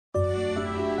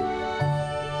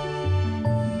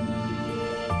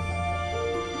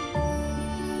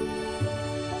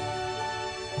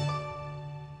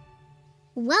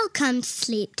Welcome to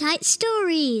Sleep Tight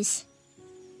Stories.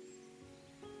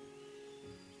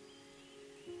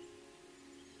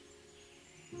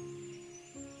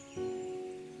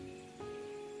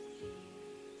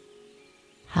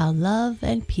 How love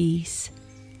and peace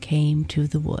came to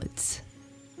the woods.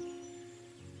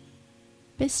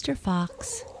 Mr.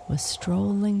 Fox was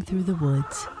strolling through the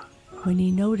woods when he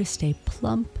noticed a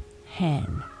plump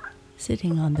hen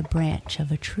sitting on the branch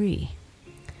of a tree.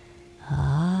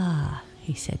 "Ah,"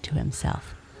 he said to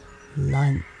himself,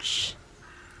 "lunch."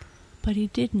 But he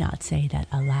did not say that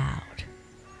aloud.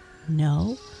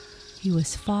 No, he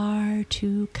was far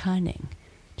too cunning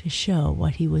to show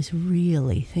what he was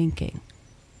really thinking.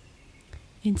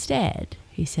 Instead,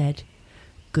 he said,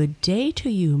 "Good day to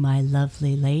you, my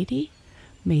lovely lady.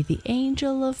 May the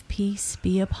angel of peace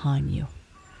be upon you.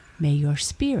 May your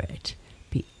spirit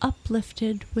be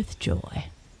uplifted with joy."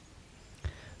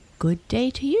 "Good day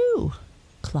to you,"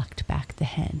 clucked back the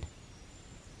hen.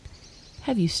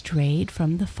 "Have you strayed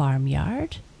from the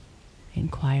farmyard?"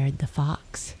 inquired the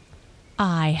fox.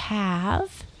 "I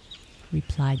have,"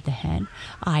 replied the hen.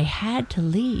 "I had to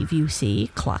leave, you see,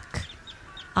 cluck.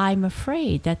 I'm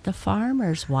afraid that the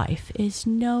farmer's wife is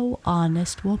no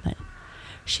honest woman.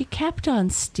 She kept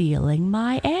on stealing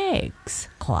my eggs,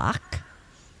 cluck.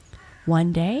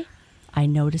 One day, I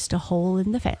noticed a hole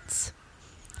in the fence.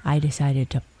 I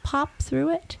decided to pop through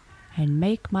it and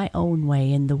make my own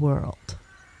way in the world,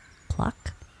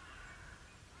 cluck."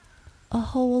 "A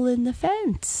hole in the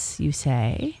fence, you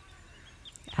say?"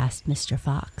 asked Mr.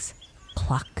 Fox.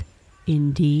 "Cluck,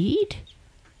 indeed,"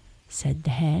 said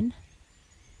the hen.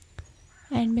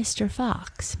 And Mr.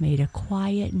 Fox made a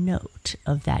quiet note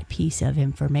of that piece of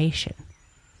information.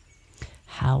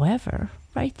 However,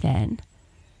 right then,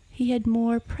 he had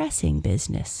more pressing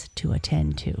business to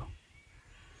attend to.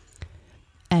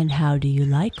 "And how do you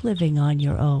like living on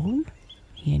your own?"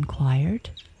 he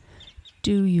inquired.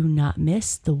 "Do you not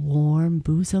miss the warm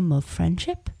bosom of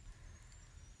friendship?"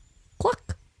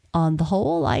 "Cluck! On the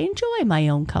whole, I enjoy my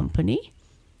own company,"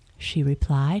 she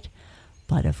replied.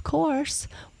 "But of course,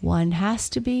 one has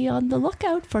to be on the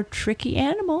lookout for tricky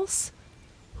animals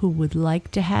who would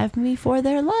like to have me for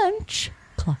their lunch."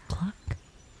 Cluck, cluck.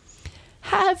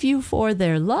 "Have you for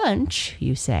their lunch,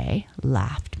 you say?"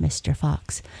 laughed Mr.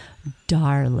 Fox.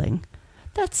 "Darling,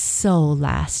 that's so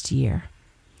last year.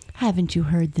 Haven't you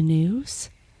heard the news?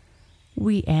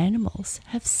 We animals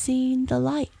have seen the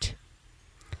light.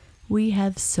 We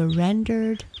have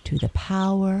surrendered to the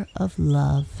power of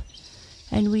love,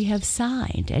 and we have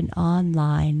signed an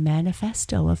online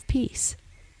manifesto of peace.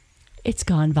 It's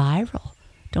gone viral,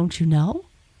 don't you know?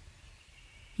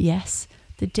 Yes,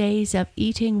 the days of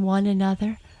eating one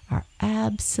another are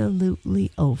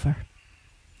absolutely over.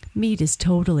 Meat is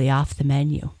totally off the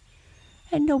menu,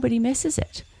 and nobody misses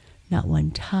it. Not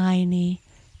one tiny,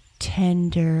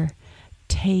 tender,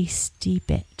 tasty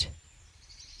bit.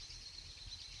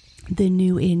 The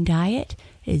new in diet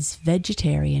is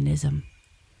vegetarianism.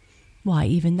 Why,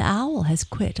 even the owl has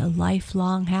quit a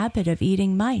lifelong habit of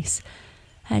eating mice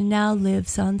and now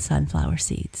lives on sunflower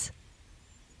seeds.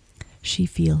 She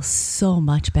feels so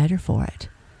much better for it.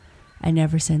 And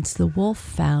ever since the wolf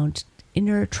found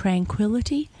inner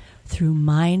tranquility through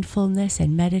mindfulness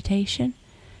and meditation,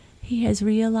 he has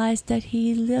realized that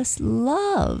he just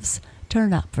loves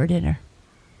turn up for dinner.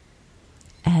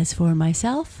 As for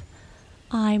myself,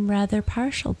 I'm rather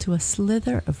partial to a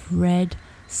slither of red,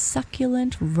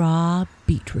 succulent raw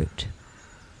beetroot.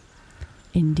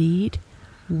 Indeed,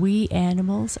 we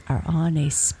animals are on a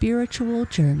spiritual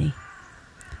journey.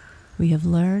 We have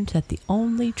learned that the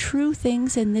only true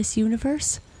things in this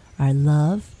universe are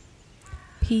love,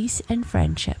 peace, and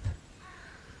friendship.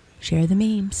 Share the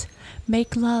memes.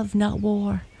 Make love, not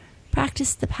war.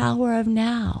 Practice the power of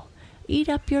now. Eat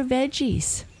up your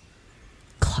veggies.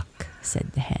 Cluck,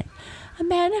 said the hen. A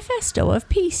manifesto of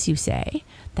peace, you say?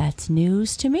 That's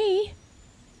news to me.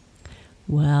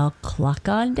 Well, cluck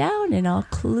on down and I'll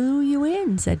clue you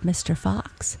in, said Mr.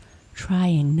 Fox,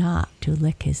 trying not to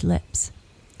lick his lips.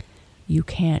 You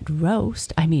can't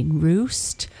roost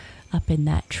up in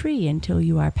that tree until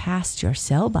you are past your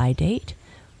sell-by date.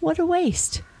 What a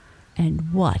waste,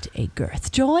 and what a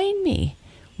girth. Join me.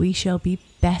 We shall be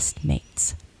best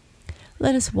mates.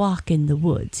 Let us walk in the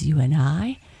woods, you and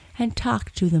I, and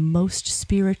talk to the most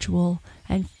spiritual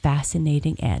and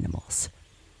fascinating animals.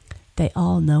 They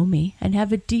all know me and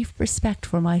have a deep respect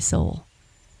for my soul.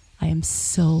 I am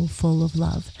so full of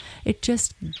love. It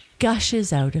just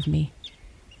gushes out of me.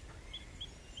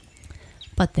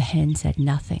 But the hen said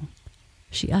nothing.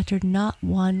 She uttered not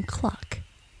one cluck.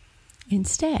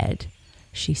 Instead,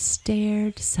 she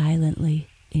stared silently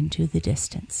into the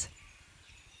distance.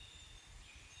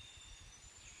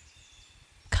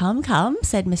 Come, come,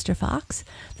 said Mr. Fox.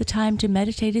 The time to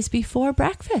meditate is before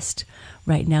breakfast.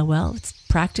 Right now, well, it's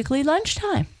practically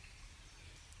lunchtime.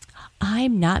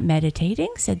 I'm not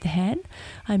meditating, said the hen.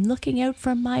 I'm looking out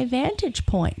from my vantage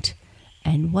point.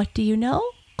 And what do you know?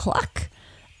 Cluck!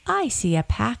 I see a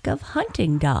pack of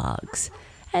hunting dogs,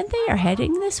 and they are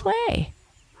heading this way.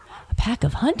 A pack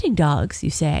of hunting dogs,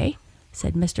 you say?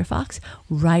 Said Mr. Fox.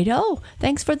 Right-o,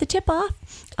 thanks for the tip-off.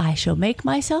 I shall make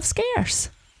myself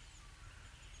scarce.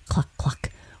 Cluck, cluck.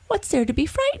 What's there to be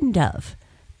frightened of?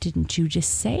 Didn't you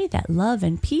just say that love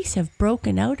and peace have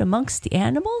broken out amongst the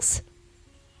animals?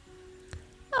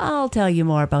 I'll tell you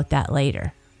more about that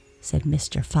later, said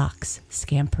Mr. Fox,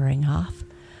 scampering off.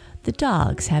 The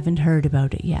dogs haven't heard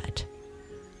about it yet.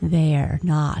 They're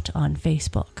not on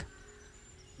Facebook.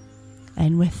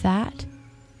 And with that,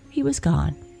 he was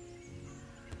gone.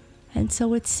 And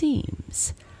so it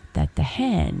seems that the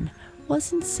hen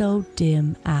wasn't so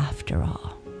dim after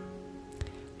all.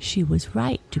 She was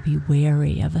right to be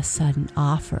wary of a sudden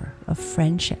offer of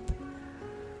friendship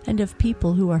and of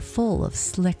people who are full of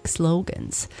slick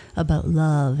slogans about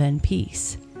love and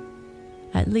peace,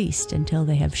 at least until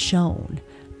they have shown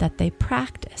that they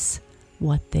practice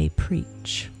what they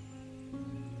preach.